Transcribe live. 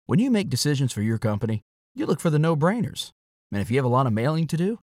When you make decisions for your company, you look for the no-brainers. And if you have a lot of mailing to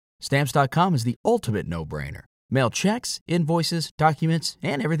do, Stamps.com is the ultimate no-brainer. Mail checks, invoices, documents,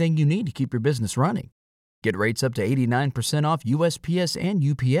 and everything you need to keep your business running. Get rates up to 89% off USPS and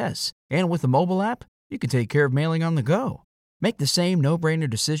UPS. And with the mobile app, you can take care of mailing on the go. Make the same no-brainer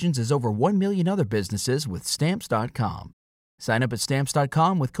decisions as over 1 million other businesses with Stamps.com. Sign up at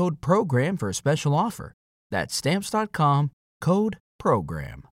Stamps.com with code PROGRAM for a special offer. That's Stamps.com, code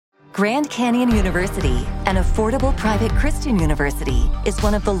PROGRAM. Grand Canyon University, an affordable private Christian university, is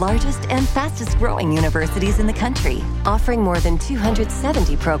one of the largest and fastest growing universities in the country, offering more than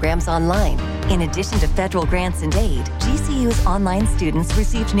 270 programs online. In addition to federal grants and aid, GCU's online students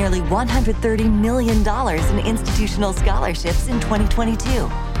received nearly $130 million in institutional scholarships in 2022.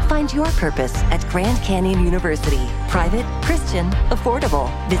 Find your purpose at Grand Canyon University. Private, Christian,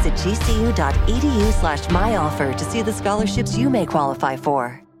 affordable. Visit gcu.edu/myoffer to see the scholarships you may qualify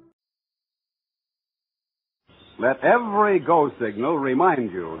for. Let every go signal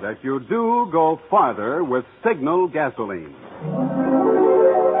remind you that you do go farther with Signal gasoline.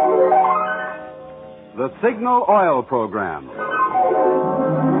 The Signal Oil Program.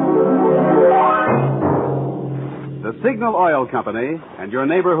 The Signal Oil Company and your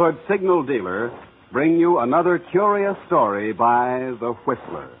neighborhood Signal dealer bring you another curious story by The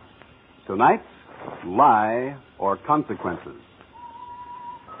Whistler. Tonight's Lie or Consequences.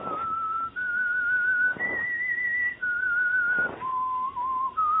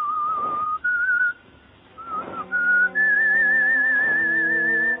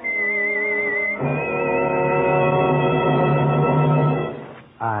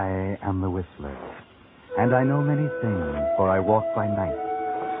 I am the Whistler, and I know many things, for I walk by night.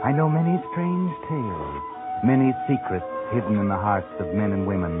 I know many strange tales, many secrets hidden in the hearts of men and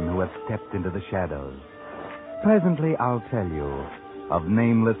women who have stepped into the shadows. Presently I'll tell you of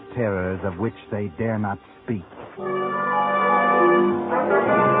nameless terrors of which they dare not speak.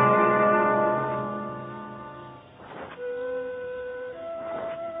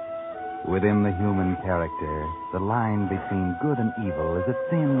 Within the human character, the line between good and evil is a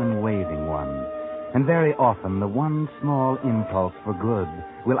thin and waving one. And very often the one small impulse for good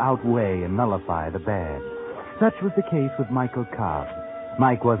will outweigh and nullify the bad. Such was the case with Michael Cobb.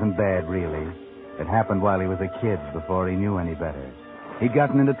 Mike wasn't bad, really. It happened while he was a kid, before he knew any better. He'd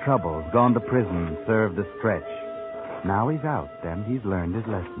gotten into trouble, gone to prison, served a stretch. Now he's out, and he's learned his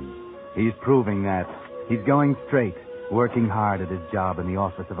lesson. He's proving that. He's going straight, working hard at his job in the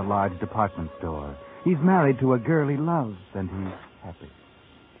office of a large department store. He's married to a girl he loves, and he's happy.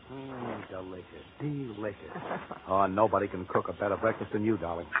 Delicious. Delicious. Oh, nobody can cook a better breakfast than you,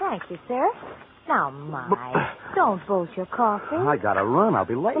 darling. Thank you, sir. Now, Mike, don't boast your coffee. I gotta run. I'll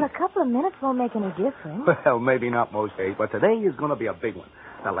be late. Well, a couple of minutes won't make any difference. Well, maybe not most days, but today is going to be a big one.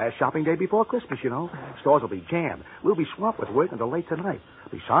 The last shopping day before Christmas, you know. Stores will be jammed. We'll be swamped with work until late tonight.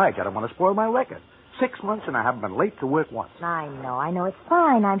 Besides, I don't want to spoil my record. 6 months and I haven't been late to work once. I know. It's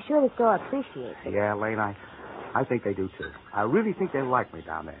fine. I'm sure the store appreciates it. Yeah, Lane, I think they do, too. I really think they like me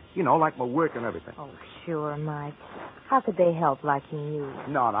down there. You know, like my work and everything. Oh, sure, Mike. How could they help liking you?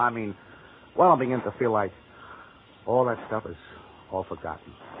 No, I mean, well, I'm beginning to feel like all that stuff is all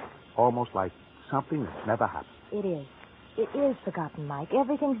forgotten. Almost like something that's never happened. It is. It is forgotten, Mike.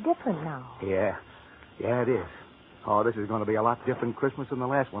 Everything's different now. Yeah, it is. Oh, this is going to be a lot different Christmas than the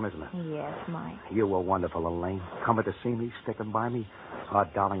last one, isn't it? Yes, Mike. You were wonderful, Elaine. Coming to see me, sticking by me. Oh,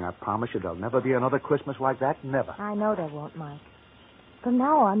 darling, I promise you there'll never be another Christmas like that. Never. I know there won't, Mike. From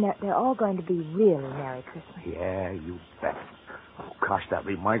now on, they're all going to be really Merry Christmas. Yeah, you bet. Oh, gosh, that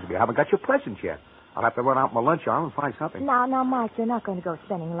reminds me. I haven't got your presents yet. I'll have to run out my lunch hour and find something. Now, Mike, you're not going to go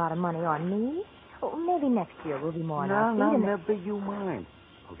spending a lot of money on me. Oh, maybe next year we'll be more on our feet. No, never you mind.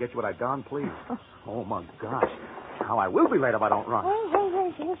 I'll get you what I done, please. Oh, my gosh. How I will be late if I don't run.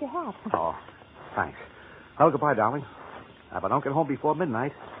 Hey, here's your hat. Oh, thanks. Well, goodbye, darling. If I don't get home before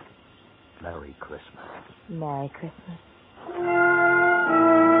midnight, Merry Christmas. Merry Christmas.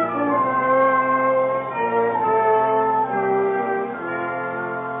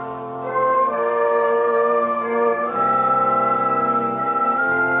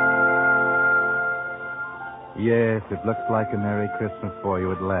 Yes, it looks like a Merry Christmas for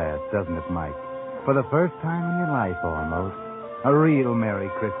you at last, doesn't it, Mike? For the first time in your life, almost. A real Merry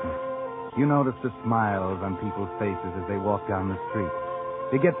Christmas. You notice the smiles on people's faces as they walk down the street.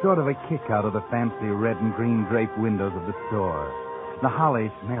 They get sort of a kick out of the fancy red and green draped windows of the store. The holly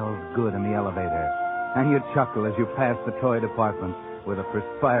smells good in the elevator. And you chuckle as you pass the toy department with a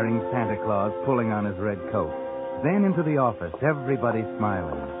perspiring Santa Claus pulling on his red coat. Then into the office, everybody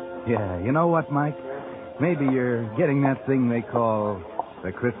smiling. Yeah, you know what, Mike? Maybe you're getting that thing they call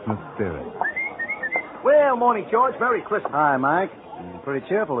The Christmas Spirit. Well, morning, George. Merry Christmas. Hi, Mike. You're pretty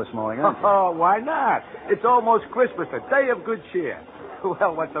cheerful this morning, aren't you? Oh, why not? It's almost Christmas, a day of good cheer.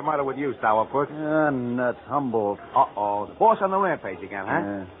 Well, what's the matter with you, Sourpuss? Nuts. Humboldt. Uh-oh. The boss on the rampage again, huh?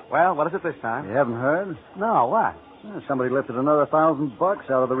 Yeah. Well, what is it this time? You haven't heard? No, what? Somebody lifted another $1,000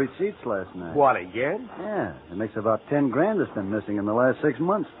 out of the receipts last night. What, again? Yeah. It makes about $10,000 that's been missing in the last 6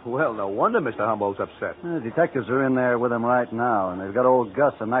 months. Well, no wonder Mr. Humboldt's upset. The detectives are in there with him right now, and they've got old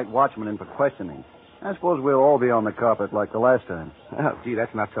Gus, the night watchman, in for questioning. I suppose we'll all be on the carpet like the last time. Oh, gee,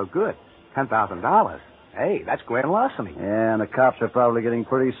 that's not so good. $10,000. Hey, that's grand larceny. Yeah, and the cops are probably getting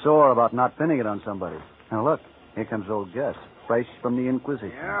pretty sore about not pinning it on somebody. Now, look, here comes old Gus, fresh from the Inquisition.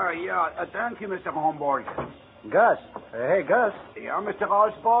 Yeah. Thank you, Mr. Humboldt. Gus. Hey, Gus. Yeah, Mr.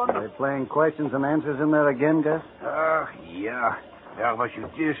 Osborne? Are they playing questions and answers in there again, Gus? Yeah. There was you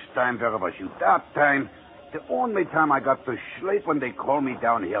this time, there was you that time. The only time I got to sleep when they called me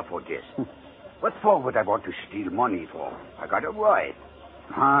down here for this. What for would I want to steal money for? I got a wife.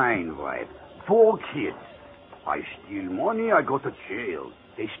 Fine wife. 4 kids. I steal money, I go to jail.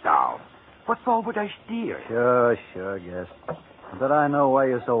 They starve. What for would I steal? Sure, Gus. But I know why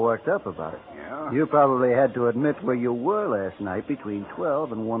you're so worked up about it. Yeah? You probably had to admit where you were last night between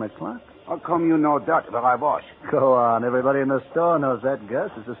 12 and 1 o'clock. How come you know that, where I was? Go on. Everybody in the store knows that,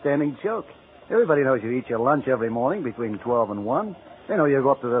 Gus. It's a standing joke. Everybody knows you eat your lunch every morning between 12 and 1. They know you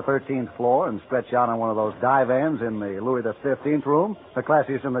go up to the 13th floor and stretch out on one of those divans in the Louis the 15th room, the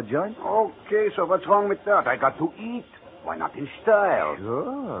classiest in the joint. Okay, so what's wrong with that? I got to eat. Why not in style?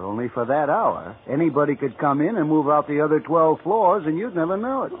 Sure, only for that hour. Anybody could come in and move out the other 12 floors, and you'd never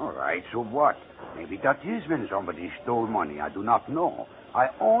know it. All right, so what? Maybe that is when somebody stole money. I do not know. I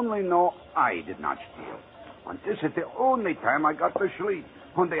only know I did not steal. And this is the only time I got to sleep,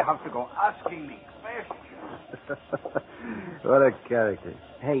 when they have to go asking me questions. What a character.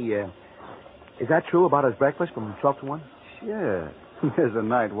 Hey, is that true about his breakfast from 12 to 1? Sure. There's a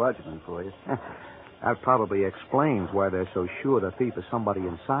night watchman for you. That probably explains why they're so sure the thief is somebody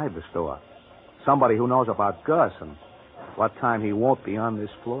inside the store. Somebody who knows about Gus and what time he won't be on this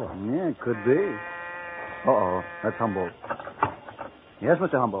floor. Yeah, it could be. Uh-oh, that's Humboldt. Yes,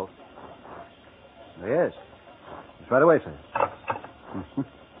 Mr. Humboldt. Yes. It's right away, sir.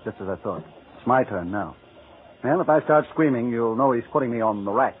 Just as I thought. It's my turn now. Well, if I start screaming, you'll know he's putting me on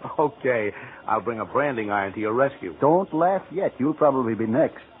the rack. Okay, I'll bring a branding iron to your rescue. Don't laugh yet. You'll probably be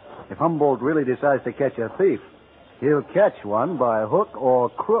next. If Humboldt really decides to catch a thief, he'll catch one by hook or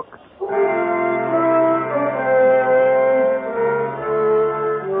crook.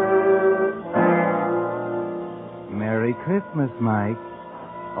 Merry Christmas, Mike.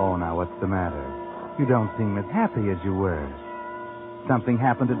 Oh, now, what's the matter? You don't seem as happy as you were. Something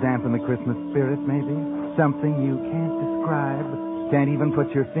happened to dampen the Christmas spirit, maybe? Something you can't describe, can't even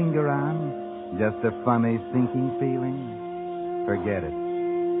put your finger on? Just a funny, sinking feeling? Forget it.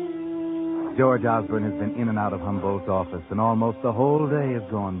 George Osborne has been in and out of Humboldt's office, and almost the whole day has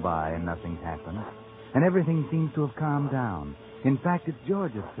gone by, and nothing's happened. And everything seems to have calmed down. In fact, it's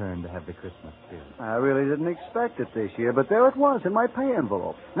George's turn to have the Christmas spirit. I really didn't expect it this year, but there it was in my pay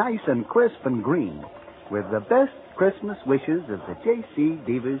envelope. Nice and crisp and green. With the best Christmas wishes of the J.C.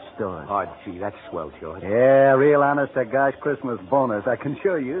 Devers store. Oh, gee, that's swell, George. Yeah, real honest to gosh Christmas bonus. I can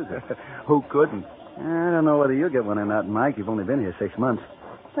sure use it. Who couldn't? I don't know whether you'll get one or not, Mike. You've only been here 6 months.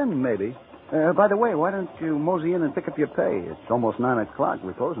 Then maybe. By the way, why don't you mosey in and pick up your pay? It's almost 9 o'clock.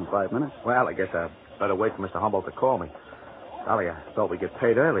 We close in 5 minutes. Well, I guess I'd better wait for Mr. Humboldt to call me. Golly, I thought we'd get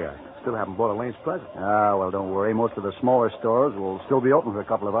paid earlier. I still haven't bought Elaine's present. Ah, well, don't worry. Most of the smaller stores will still be open for a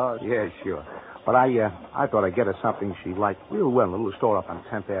couple of hours. Yeah, sure. But I thought I'd get her something she liked real well in a little store up on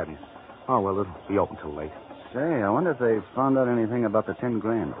 10th Avenue. Oh, well, it'll be open till late. Say, I wonder if they've found out anything about the 10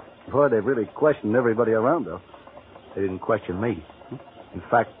 grand. Boy, they've really questioned everybody around, though. They didn't question me. In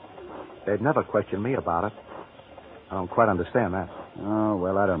fact, they'd never questioned me about it. I don't quite understand that. Oh,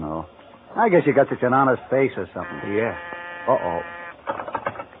 well, I don't know. I guess you got such an honest face or something. Yeah. Uh-oh.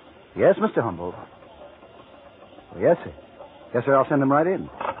 Yes, Mr. Humboldt. Yes, sir. Yes, sir, I'll send him right in.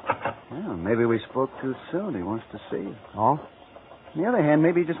 Well, maybe we spoke too soon. He wants to see you. Oh? On the other hand,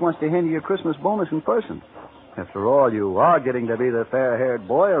 maybe he just wants to hand you your Christmas bonus in person. After all, you are getting to be the fair-haired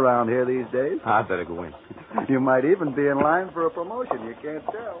boy around here these days. I'd better go in. You might even be in line for a promotion. You can't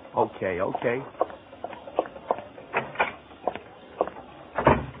tell. Okay.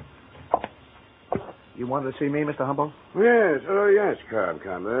 You wanted to see me, Mr. Humboldt? Yes, come.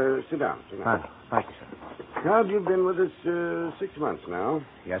 Sit down. Thank you, sir. Carl, you've been with us 6 months now.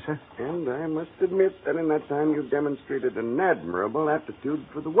 Yes, sir? And I must admit that in that time you've demonstrated an admirable aptitude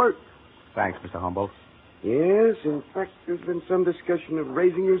for the work. Thanks, Mr. Humboldt. Yes, in fact, there's been some discussion of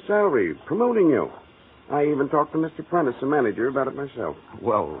raising your salary, promoting you. I even talked to Mr. Prentice, the manager, about it myself.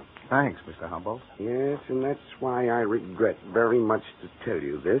 Well, thanks, Mr. Humboldt. Yes, and that's why I regret very much to tell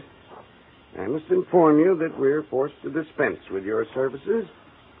you this. I must inform you that we're forced to dispense with your services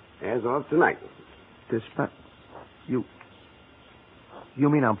as of tonight. Dispense? You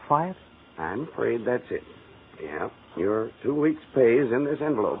mean I'm fired? I'm afraid that's it. Yeah, your 2 weeks' pay is in this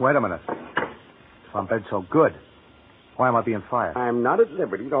envelope. Wait a minute. If I'm been so good, why am I being fired? I'm not at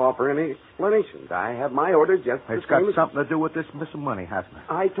liberty to offer any explanations. I have my orders just the It's got same as... something to do with this missing money, hasn't it?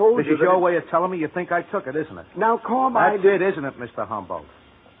 I told This you is your that... way of telling me you think I took it, isn't it? Now, Cobb, That's it, isn't it, Mr. Humboldt?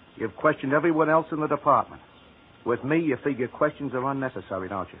 You've questioned everyone else in the department. With me, you figure questions are unnecessary,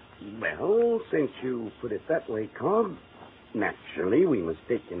 don't you? Well, since you put it that way, Cobb, naturally we must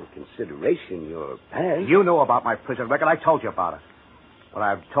take into consideration your past. You knew about my prison record. I told you about it. But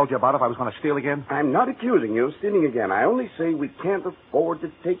I've told you about if I was going to steal again? I'm not accusing you of stealing again. I only say we can't afford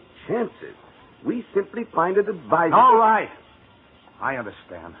to take chances. We simply find it advisable... All right. I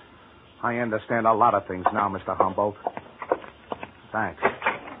understand. I understand a lot of things now, Mr. Humboldt. Thanks.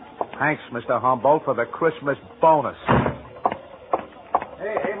 Thanks, Mr. Humboldt, for the Christmas bonus.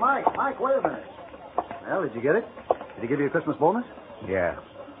 Hey, Mike, wait a minute. Well, did you get it? Did he give you a Christmas bonus? Yeah.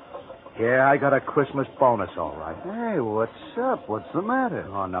 Yeah, I got a Christmas bonus, all right. Hey, what's up? What's the matter?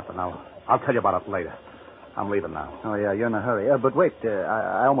 Oh, nothing. I'll tell you about it later. I'm leaving now. Oh, yeah, you're in a hurry. But wait,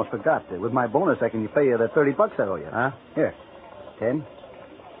 I almost forgot. With my bonus, I can pay you the $30 I owe you. Huh? Here. 10,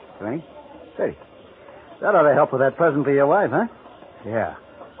 20, 30. That ought to help with that present for your wife, huh? Yeah.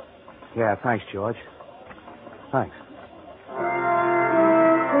 Yeah, thanks, George. Thanks.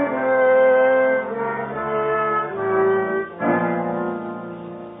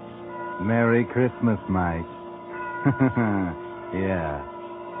 Merry Christmas, Mike. Yeah.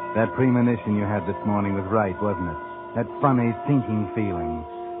 That premonition you had this morning was right, wasn't it? That funny, sinking feeling.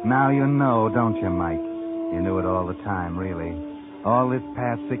 Now you know, don't you, Mike? You knew it all the time, really. All this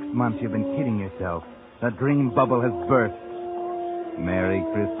past 6 months you've been kidding yourself. The dream bubble has burst. Merry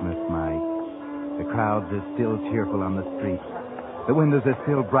Christmas, Mike. The crowds are still cheerful on the streets. The windows are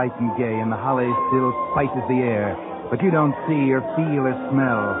still bright and gay, and the holly still spices the air. But you don't see or feel or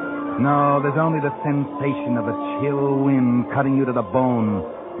smell. No, there's only the sensation of a chill wind cutting you to the bone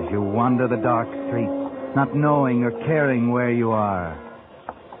as you wander the dark streets, not knowing or caring where you are.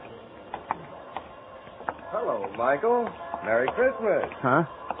 Hello, Michael. Merry Christmas. Huh?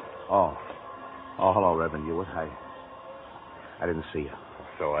 Oh, hello, Reverend Hewitt. I didn't see you.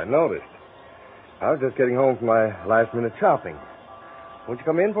 So I noticed. I was just getting home from my last-minute shopping. Won't you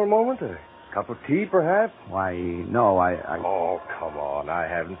come in for a moment? A cup of tea, perhaps? Why, no, I... Oh, come on. I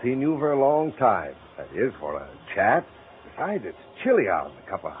haven't seen you for a long time. That is, for a chat. Besides, it's chilly out. A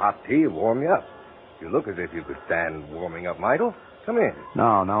cup of hot tea will warm you up. You look as if you could stand warming up, Michael. Come in.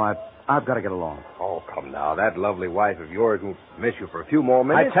 No, I've got to get along. Oh, come now. That lovely wife of yours won't miss you for a few more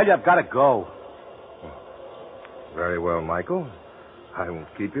minutes. I tell you, I've got to go. Very well, Michael. I won't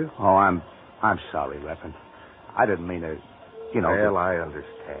keep you. Oh, I'm sorry, Reverend. I didn't mean to, Well, I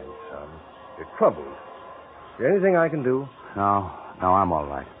understand, son. You're troubled. Is there anything I can do? No, I'm all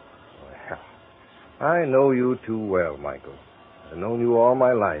right. Well, I know you too well, Michael. I've known you all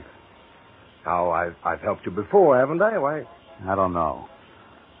my life. Now, I've helped you before, haven't I? Why? I don't know.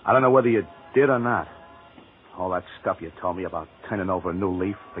 I don't know whether you did or not. All that stuff you told me about turning over a new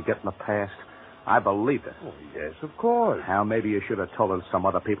leaf, forgetting the past, I believed it. Oh, yes, of course. Now, maybe you should have told it to some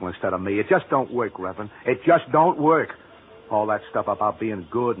other people instead of me. It just don't work, Reverend. It just don't work. All that stuff about being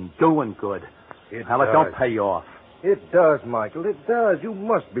good and doing good. It don't pay you off. It does, Michael. It does. You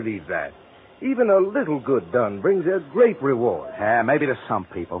must believe that. Even a little good done brings a great reward. Yeah, maybe to some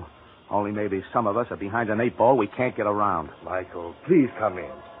people. Only maybe some of us are behind an 8-ball we can't get around. Michael, please come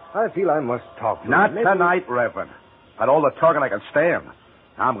in. I feel I must talk to you. Not tonight, Reverend. But all the talking I can stand.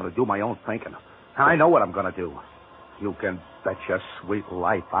 Now I'm going to do my own thinking. I know what I'm going to do. You can bet your sweet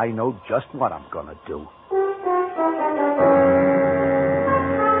life I know just what I'm going to do.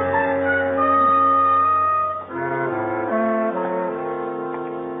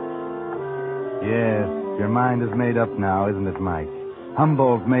 Yes, your mind is made up now, isn't it, Mike?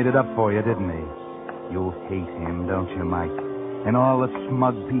 Humboldt made it up for you, didn't he? You hate him, don't you, Mike? And all the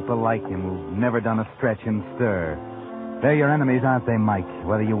smug people like him who've never done a stretch and stir. They're your enemies, aren't they, Mike?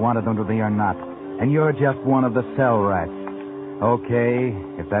 Whether you wanted them to be or not. And you're just one of the cell rats. Okay,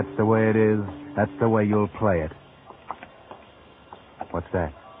 if that's the way it is, that's the way you'll play it. What's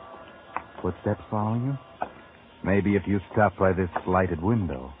that? Footsteps following you? Maybe if you stop by this lighted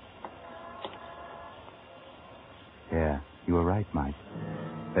window. Yeah, you were right, Mike.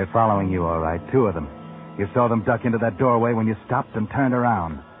 They're following you, all right, 2 of them. You saw them duck into that doorway when you stopped and turned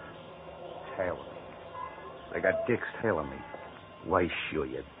around. Tail me. They got Dick's tailing me. Why, sure,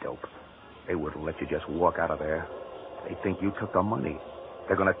 you dope. They wouldn't let you just walk out of there. They think you took the money.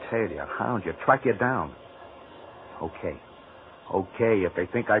 They're going to tail you, hound you, track you down. Okay, if they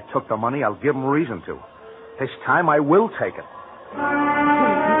think I took the money, I'll give them reason to. This time I will take it.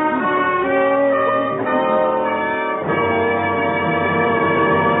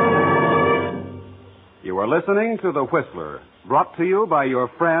 You are listening to The Whistler, brought to you by your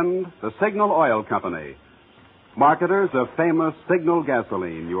friend, the Signal Oil Company. Marketers of famous Signal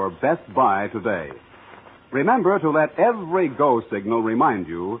gasoline, your best buy today. Remember to let every go signal remind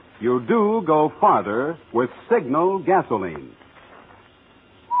you do go farther with Signal gasoline.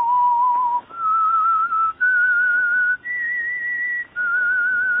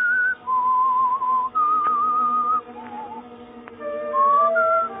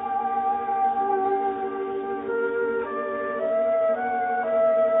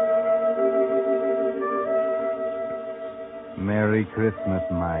 Merry Christmas,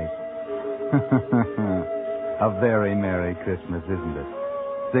 Mike. A very Merry Christmas, isn't it?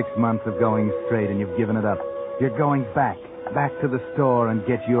 6 months of going straight and you've given it up. You're going back to the store and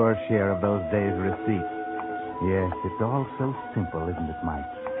get your share of those days' receipts. Yes, it's all so simple, isn't it, Mike?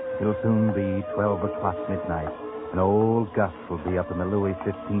 It'll soon be 12 o'clock midnight, and old Gus will be up in the Louis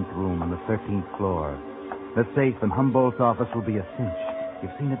 15th room on the 13th floor. The safe in Humboldt's office will be a cinch.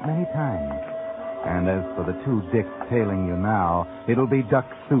 You've seen it many times. And as for the two dicks tailing you now, it'll be duck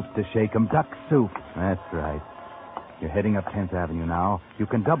soup to shake 'em. Duck soup. That's right. You're heading up 10th Avenue now. You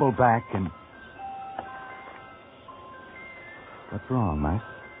can double back and... What's wrong, Mike?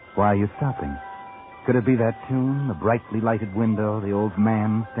 Why are you stopping? Could it be that tune, the brightly lighted window, the old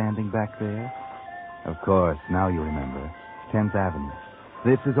man standing back there? Of course, now you remember. 10th Avenue.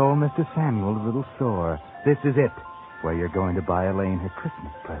 This is old Mr. Samuel's little store. This is it, where you're going to buy Elaine her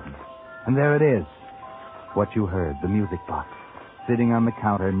Christmas present. And there it is. What you heard, the music box, sitting on the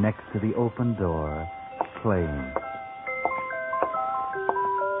counter next to the open door, playing.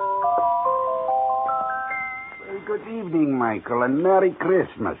 Well, good evening, Michael, and Merry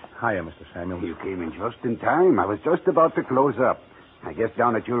Christmas. Hiya, Mr. Samuel. You came in just in time. I was just about to close up. I guess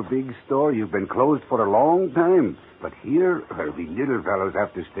down at your big store you've been closed for a long time. But here, well, we little fellows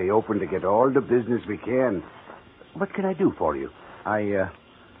have to stay open to get all the business we can. What can I do for you?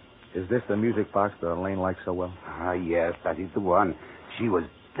 Is this the music box that Elaine likes so well? Ah, yes, that is the one. She was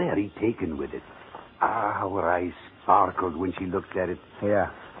very taken with it. Ah, how her eyes sparkled when she looked at it. Yeah,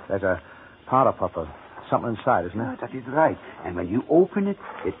 there's a powder puff of something inside, isn't Ah, it? that is right. And when you open it,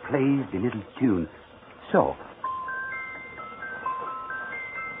 it plays the little tune. So.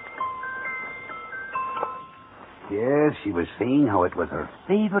 Yes, she was saying how it was her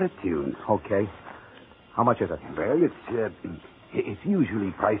favorite tune. Okay. How much is it? Well, it's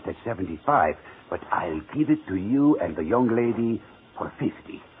usually priced at $75, but I'll give it to you and the young lady for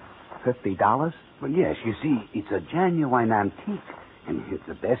 $50. $50? Well, yes, you see, it's a genuine antique, and it's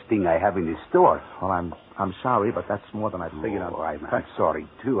the best thing I have in this store. Well, I'm sorry, but that's more than I figured out. I'm sorry,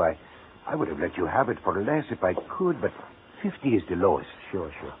 too. I would have let you have it for less if I could, but 50 is the lowest.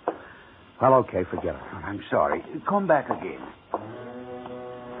 Sure. Well, okay, forget it. Well, I'm sorry. Come back again.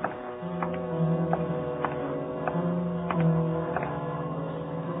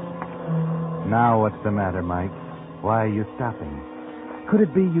 Now what's the matter, Mike? Why are you stopping? Could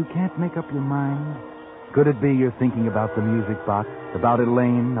it be you can't make up your mind? Could it be you're thinking about the music box, about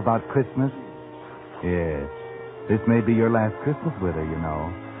Elaine, about Christmas? Yes. This may be your last Christmas with her, you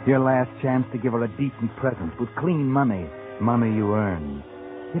know. Your last chance to give her a decent present with clean money. Money you earned.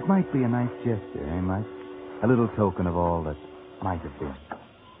 It might be a nice gesture, eh, Mike? A little token of all that might have been.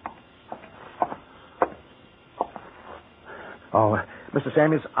 Oh, Mr.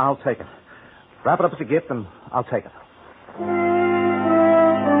 Samuels, I'll take it. Wrap it up as a gift, and I'll take it.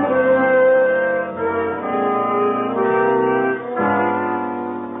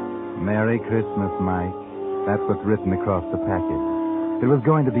 Merry Christmas, Mike. That's what's written across the package. It was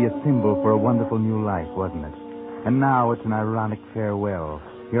going to be a symbol for a wonderful new life, wasn't it? And now it's an ironic farewell.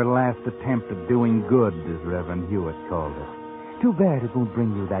 Your last attempt at doing good, as Reverend Hewitt called it. Too bad it won't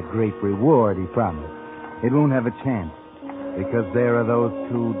bring you that great reward he promised. It won't have a chance, because there are those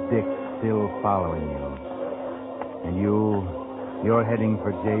two dicks still following you. And you're heading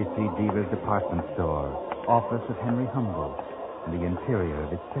for J.C. Deaver's department store, office of Henry Humboldt, and the interior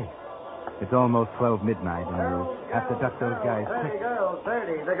of its safe. It's almost 12 midnight, and you have to duck those guys quick. 30 girls,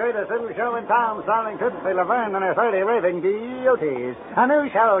 30. The greatest little show in town, starring Tootsie Laverne and her 30 raving beauties. A new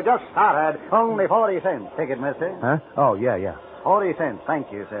show just started. Only 40 cents. Ticket, mister. Huh? Oh, yeah. 40 cents.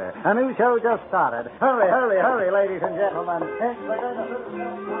 Thank you, sir. A new show just started. Hurry, hurry, hurry, ladies and gentlemen.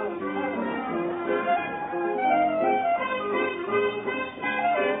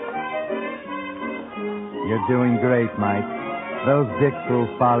 You're doing great, Mike. Those dicks will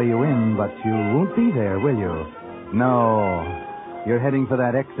follow you in, but you won't be there, will you? No. You're heading for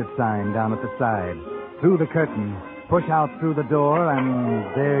that exit sign down at the side. Through the curtain. Push out through the door,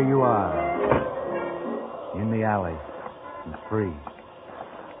 and there you are. In the alley. And free.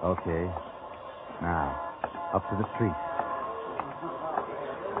 Okay. Now, up to the street.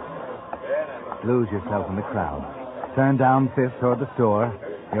 Lose yourself in the crowd. Turn down Fifth toward the store.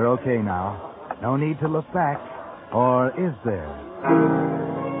 You're okay now. No need to look back. Or is there?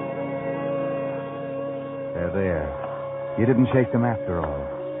 They're there. You didn't shake them after all.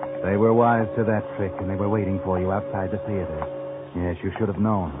 They were wise to that trick, and they were waiting for you outside the theater. Yes, you should have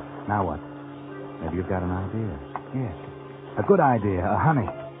known. Now what? Maybe you've got an idea. Yes. A good idea. A honey.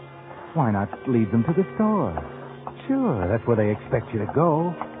 Why not lead them to the store? Sure, that's where they expect you to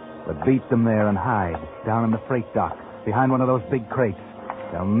go. But beat them there and hide, down in the freight dock, behind one of those big crates.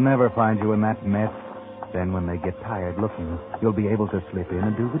 They'll never find you in that mess. Then when they get tired looking, you'll be able to slip in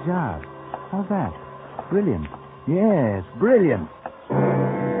and do the job. How's that? Brilliant. Yes, brilliant.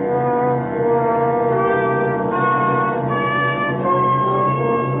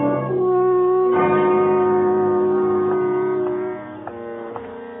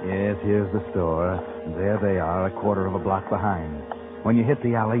 Yes, here's the store. And there they are, a quarter of a block behind. When you hit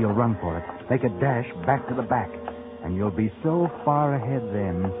the alley, you'll run for it. Make a dash back to the back. And you'll be so far ahead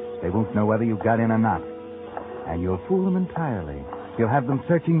then, they won't know whether you got in or not. And you'll fool them entirely. You'll have them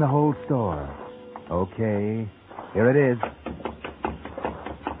searching the whole store. Okay, here it is.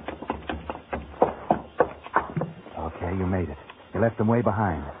 Okay, you made it. You left them way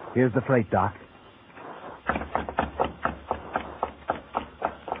behind. Here's the freight dock.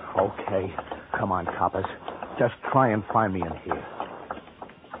 Okay, come on, coppers. Just try and find me in here.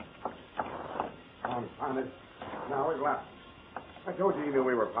 Found it. Now we're left. I told you knew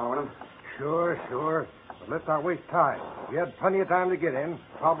we were following him. Sure. But let's not waste time. We had plenty of time to get in.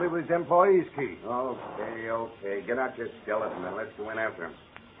 Probably with his employee's key. Okay. Get out your skeleton and let's go in after him.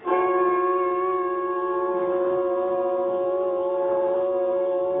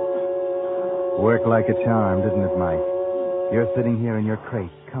 Worked like a charm, didn't it, Mike? You're sitting here in your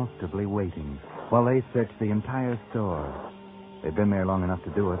crate, comfortably waiting, while they search the entire store. They've been there long enough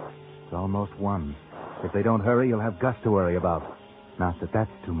to do it. It's almost 1. If they don't hurry, you'll have Gus to worry about. Not that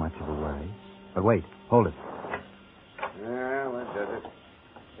that's too much of a worry. But wait, hold it. Well, that does it.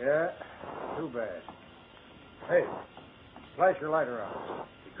 Yeah, too bad. Hey, flash your light around.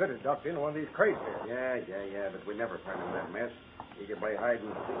 He could have ducked into one of these crates here. Yeah, but we never find him in that mess. He could play hide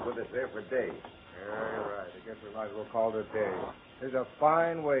and seek with us there for days. Yeah, you're right. I guess we might as well call it a day. It's a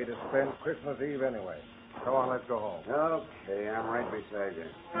fine way to spend Christmas Eve anyway. Come on, let's go home. Okay, I'm right beside you.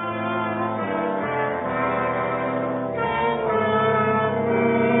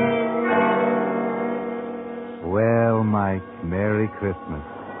 Well, Mike, Merry Christmas.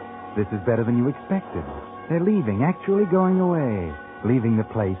 This is better than you expected. They're leaving, actually going away, leaving the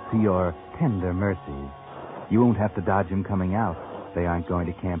place to your tender mercies. You won't have to dodge them coming out. They aren't going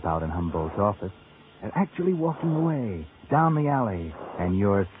to camp out in Humboldt's office. They're actually walking away, down the alley, and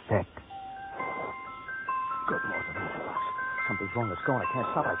you're set. Good Lord, the music box. Something's wrong. It's going. I can't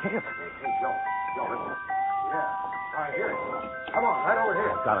stop. I can't. Hey, Joe, listen. Yeah, I hear it. Come on, right over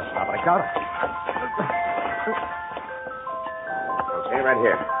here. I've got to stop it. I got to. Okay, right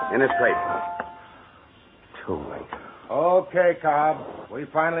here. In this crate. Too late. Okay, Cobb. We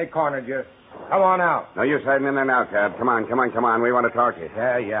finally cornered you. Come on out. No use hiding in there now, Cab. Come on. We want to talk to you.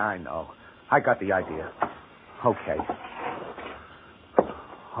 Yeah, I know. I got the idea.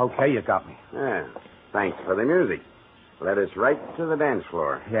 Okay, you got me. Yeah. Thanks for the music. Led us right to the dance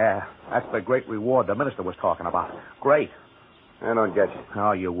floor. Yeah, that's the great reward the minister was talking about. Great. I don't get you.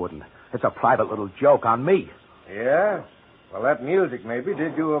 Oh, you wouldn't. It's a private little joke on me. Yeah? Well, that music maybe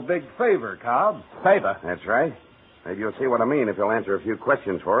did you a big favor, Cobb. Favor? That's right. Maybe you'll see what I mean if you'll answer a few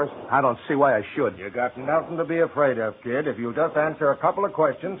questions for us. I don't see why I should. You got nothing to be afraid of, kid, if you'll just answer a couple of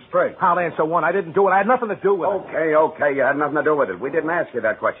questions straight. I'll answer one. I didn't do it. I had nothing to do with it. Okay. You had nothing to do with it. We didn't ask you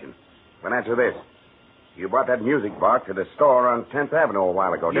that question. But answer this. You brought that music box to the store on 10th Avenue a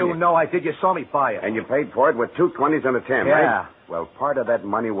while ago, didn't you? You know I did. You saw me buy it. And you paid for it with 2 20s and a 10, yeah. right? Well, part of that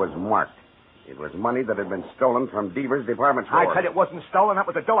money was marked. It was money that had been stolen from Deaver's department store. I said it wasn't stolen. That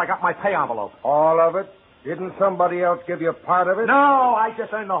was the dough. I got my pay envelope. All of it? Didn't somebody else give you part of it? No, I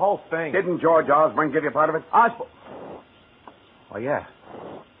just earned the whole thing. Didn't George Osborne give you part of it? Osborne? Oh, yeah.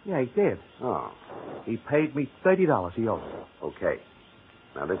 Yeah, he did. Oh, He paid me $30 he owes. okay.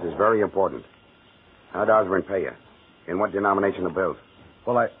 Now, this is very important. How'd Osborne pay you? In what denomination of bills?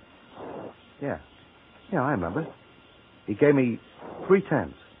 Well, Yeah, I remember. He gave me 3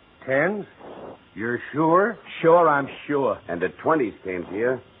 tens. Tens? You're sure? Sure, I'm sure. And the 20s came to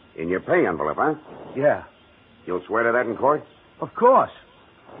you in your pay envelope, huh? Yeah, You'll swear to that in court? of course.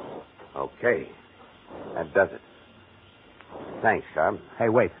 Okay. That does it. Thanks, Cobb. Hey,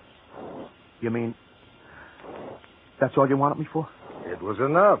 wait. You mean that's all you wanted me for? It was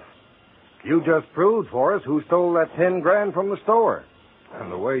enough. You just proved for us who stole that 10 grand from the store.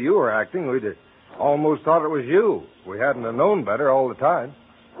 And the way you were acting, we'd almost thought it was you. We hadn't have known better all the time.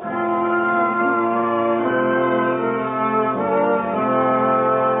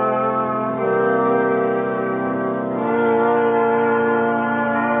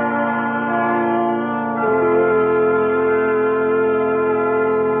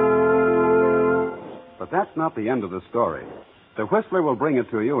 But that's not the end of the story. The Whistler will bring it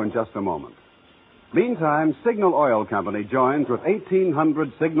to you in just a moment. Meantime, Signal Oil Company joins with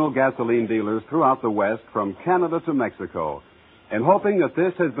 1,800 Signal gasoline dealers throughout the West from Canada to Mexico in hoping that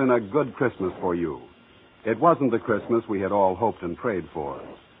this has been a good Christmas for you. It wasn't the Christmas we had all hoped and prayed for.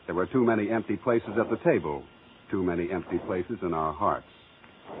 There were too many empty places at the table, too many empty places in our hearts.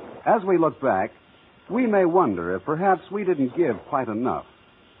 As we look back, we may wonder if perhaps we didn't give quite enough.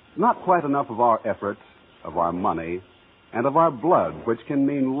 Not quite enough of our efforts, of our money, and of our blood, which can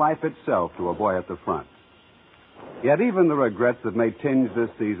mean life itself to a boy at the front. Yet even the regrets that may tinge this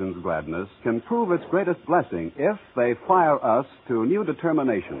season's gladness can prove its greatest blessing if they fire us to new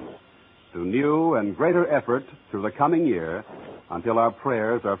determination, to new and greater effort through the coming year until our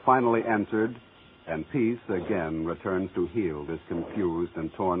prayers are finally answered and peace again returns to heal this confused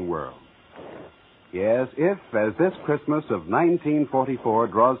and torn world. Yes, if, as this Christmas of 1944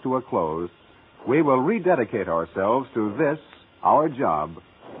 draws to a close, we will rededicate ourselves to this, our job,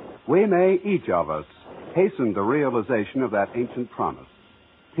 we may, each of us, hasten the realization of that ancient promise,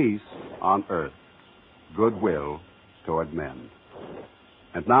 peace on earth, goodwill toward men.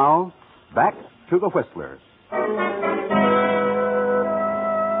 And now, back to the Whistler.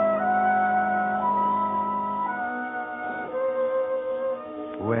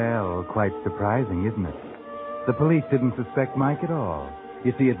 Well, quite surprising, isn't it? The police didn't suspect Mike at all.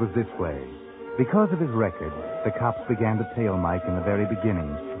 You see, it was this way. Because of his record, the cops began to tail Mike in the very beginning,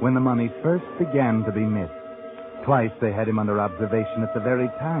 when the money first began to be missed. Twice they had him under observation at the very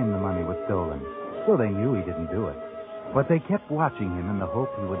time the money was stolen, so they knew he didn't do it. But they kept watching him in the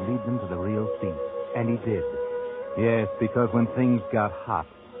hope he would lead them to the real thief, and he did. Yes, because when things got hot,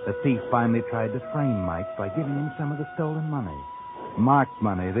 the thief finally tried to frame Mike by giving him some of the stolen money. Marked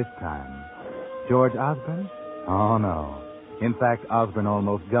money this time. George Osborne? Oh, no. In fact, Osborne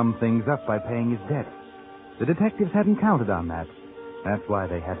almost gummed things up by paying his debts. The detectives hadn't counted on that. That's why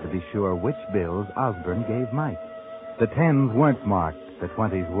they had to be sure which bills Osborne gave Mike. The 10s weren't marked. The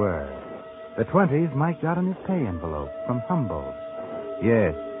 20s were. The 20s Mike got in his pay envelope from Humboldt.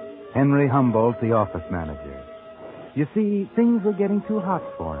 Yes, Henry Humboldt, the office manager. You see, things were getting too hot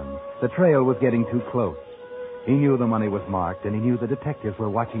for him. The trail was getting too close. He knew the money was marked, and he knew the detectives were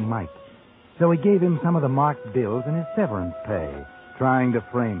watching Mike. So he gave him some of the marked bills in his severance pay, trying to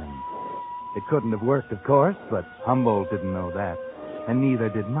frame him. It couldn't have worked, of course, but Humboldt didn't know that, and neither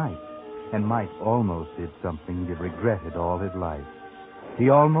did Mike. And Mike almost did something he regretted all his life. He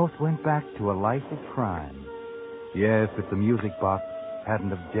almost went back to a life of crime. Yes, if the music box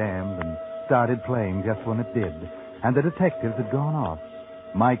hadn't have jammed and started playing just when it did, and the detectives had gone off,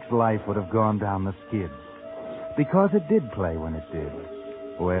 Mike's life would have gone down the skids. Because it did play when it did.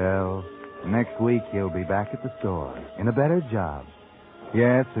 Well, next week he'll be back at the store in a better job.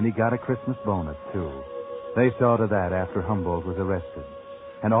 Yes, and he got a Christmas bonus, too. They saw to that after Humboldt was arrested.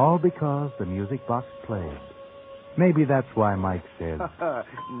 And all because the music box played. Maybe that's why Mike said...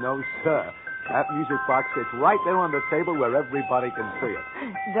 No, sir. That music box sits right there on the table where everybody can see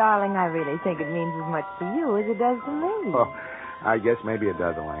it. Darling, I really think it means as much to you as it does to me. Oh, I guess maybe it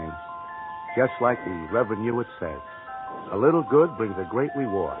does, Elaine. Just like the Reverend Hewitt says, a little good brings a great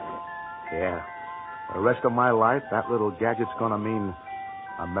reward. Yeah. For the rest of my life, that little gadget's going to mean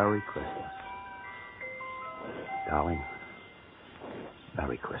a Merry Christmas. Darling,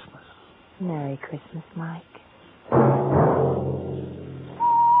 Merry Christmas. Merry Christmas, Mike.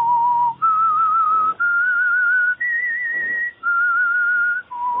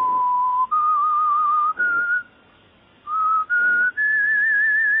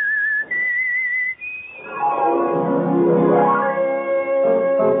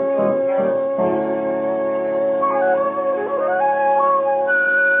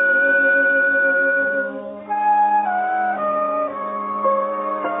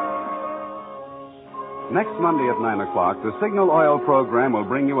 Monday at 9 o'clock, the Signal Oil program will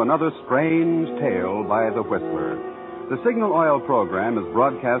bring you another strange tale by the Whistler. The Signal Oil program is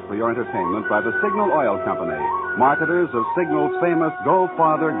broadcast for your entertainment by the Signal Oil Company, marketers of Signal's famous Go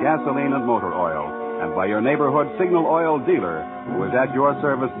Farther gasoline and motor oil, and by your neighborhood Signal Oil dealer, who is at your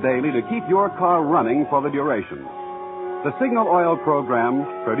service daily to keep your car running for the duration. The Signal Oil program,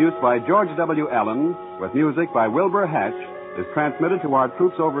 produced by George W. Allen, with music by Wilbur Hatch, is transmitted to our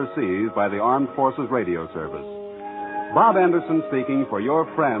troops overseas by the Armed Forces Radio Service. Bob Anderson speaking for your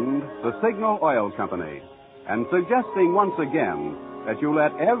friend, the Signal Oil Company, and suggesting once again that you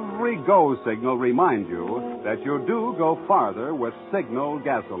let every go signal remind you that you do go farther with Signal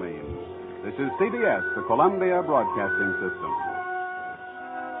gasoline. This is CBS, the Columbia Broadcasting System.